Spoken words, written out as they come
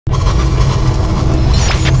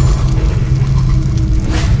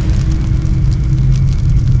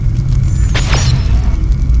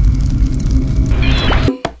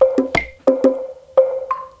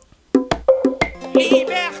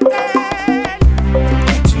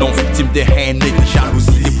de haine et de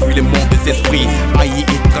jalousie. Depuis le monde des esprits, haïs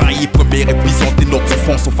et trahis. Première épisode de notre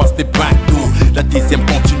enfance en face des bateaux. La deuxième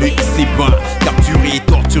continue ici-bas, capturé,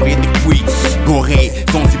 torturé depuis Gorée,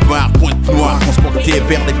 Zanzibar, Pointe-Noire, transporté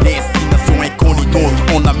vers des destinations inconnues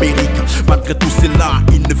d'autres en Amérique. Malgré tout cela,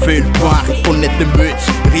 ils ne veulent pas reconnaître le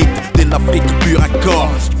mérite de l'Afrique pure accord.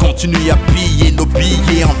 Continuent à piller nos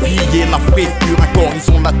billets, envier l'Afrique pure accord.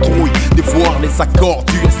 Ils ont la trouille de voir les accords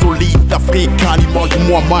durs, solides d'Afrique à l'image de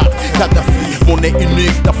Muammar Kadhafi. Monnaie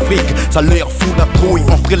unique d'Afrique, ça leur fout la trouille.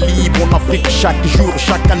 Entrée libre en Afrique chaque jour,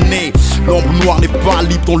 chaque année. L'ombre noire n'est pas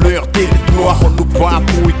libre dans leur territoire. On nous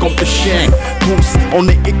patrouille comme des chiens. Tous, on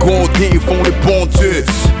est égaux devant le bon Dieu.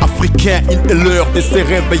 Africains, il est l'heure de se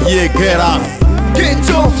réveiller. Get up,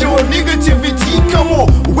 get off your negativity, come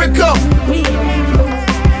on, wake up.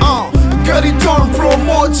 Get it on,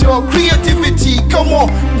 promote your creativity, come on,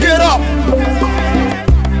 get up.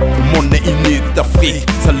 Monnaie unique d'Afrique,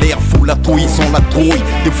 ça leur fout la trouille, ils ont la trouille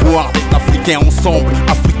de voir des Africains ensemble.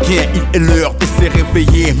 Africains, il est l'heure de se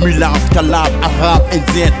réveiller. Mulâtres, calabres, arabes,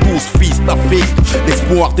 indiens, tous fils d'Afrique.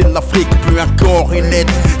 L'espoir de l'Afrique peut encore et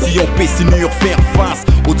naître si on peut s'unir, faire face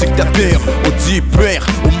aux dictateurs, aux dupeurs,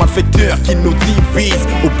 aux malfaiteurs qui nous divisent,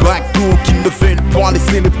 aux bateaux qui ne veulent pas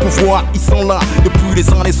laisser le pouvoir. Ils sont là depuis les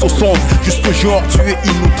années 60 jusqu'aujourd'hui,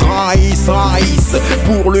 ils nous trahissent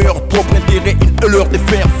pour leur propre intérêt. Il est l'heure de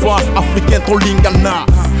faire face. Africain Tolingana,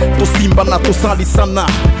 Tosimbana, Tosalisana.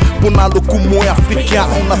 Pona le Kumo africain,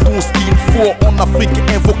 on a tout ce qu'il faut en Afrique.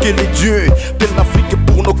 Invoquer les dieux de l'Afrique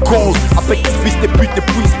pour nos causes. Avec les fils de pute ne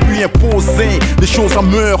puissent plus imposer des choses à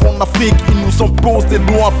meurtre en Afrique. Ils nous imposent des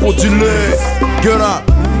lois frauduleuses. Get up,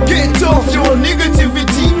 get off your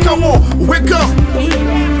negativity, come on, wake up.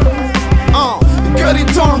 Get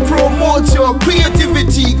it on, promote your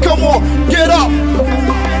creativity, come on, get up.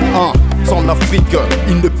 Sans l'Afrique,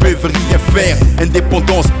 ils ne peuvent rien faire.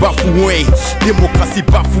 Indépendance bafouée, démocratie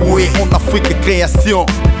bafouée. En Afrique, création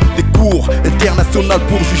des cours internationales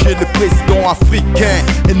pour juger le président africain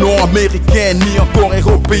et non américain, ni encore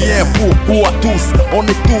européen. Pourquoi tous? On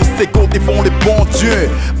est tous égaux devant le bon Dieu.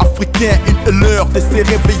 Africain, il est l'heure de se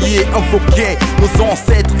réveiller, invoquer nos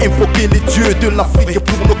ancêtres, invoquer les dieux de l'Afrique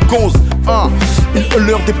pour nos causes. Il est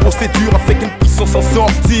l'heure des procédures avec une puissance sans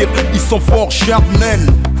sortir. Ils sont forts, charnels,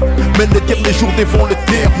 mais les derniers jours devant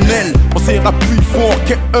l'éternel, on sera plus fort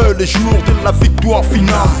que eux les jours de la victoire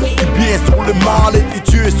finale. Du bien sur le mal et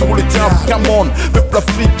du Dieu sur le diable. Come on, peuple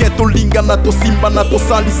africain, Tolingana, Tosimbana,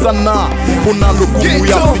 Tosalisana. On a le goût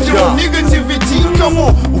get off your negativity, come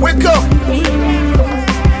on, wake up.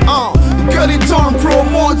 Get it on,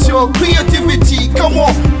 promote your creativity, come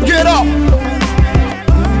on, get up.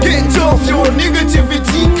 Get off your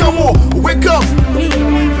negativity, come on, wake up.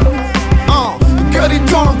 Get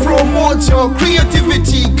it on, promote your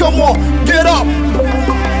creativity, come on, get up.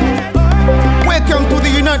 Welcome to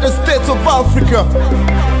the United States of Africa,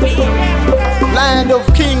 land of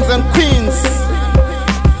kings and queens.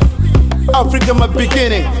 Africa my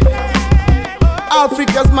beginning,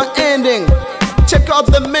 Africa's my ending. Check out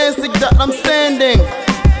the message that I'm sending,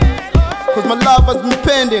 cause my love has been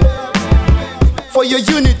pending. For your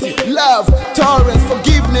unity, love, tolerance,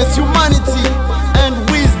 forgiveness, humanity, and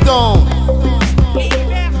wisdom.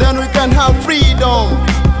 Then we can have freedom,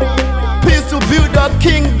 peace to build our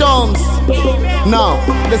kingdoms. Now,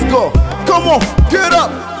 let's go. Come on, get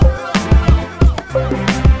up.